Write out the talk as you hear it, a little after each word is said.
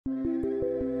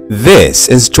This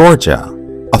is Georgia,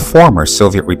 a former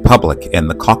Soviet republic in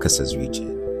the Caucasus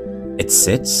region. It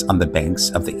sits on the banks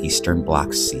of the eastern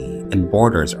Black Sea and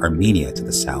borders Armenia to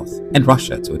the south and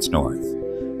Russia to its north.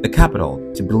 The capital,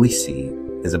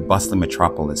 Tbilisi, is a bustling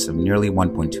metropolis of nearly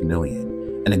 1.2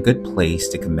 million and a good place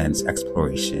to commence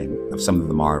exploration of some of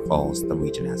the marvels the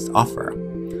region has to offer.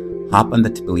 Hop on the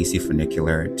Tbilisi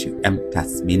Funicular to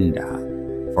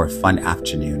Mtatsminda for a fun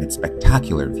afternoon and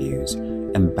spectacular views,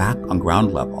 and back on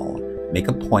ground level, make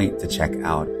a point to check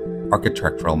out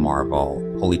architectural marvel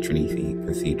Holy Trinity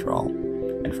Cathedral,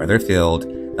 and further afield,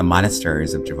 the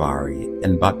monasteries of Jvari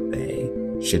and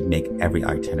Bodbe should make every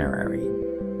itinerary.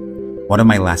 One of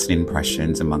my lasting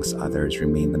impressions amongst others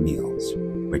remain the meals,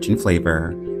 rich in flavor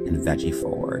and veggie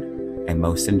forward. I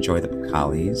most enjoy the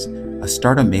Pkhalis, a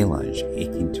starter melange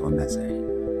akin to a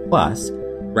mezze. Plus,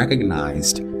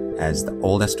 recognized as the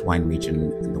oldest wine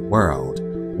region in the world,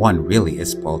 one really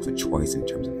is spoiled for choice in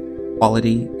terms of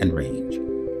quality and range.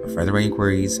 For further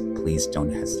inquiries, please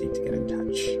don't hesitate to get in touch.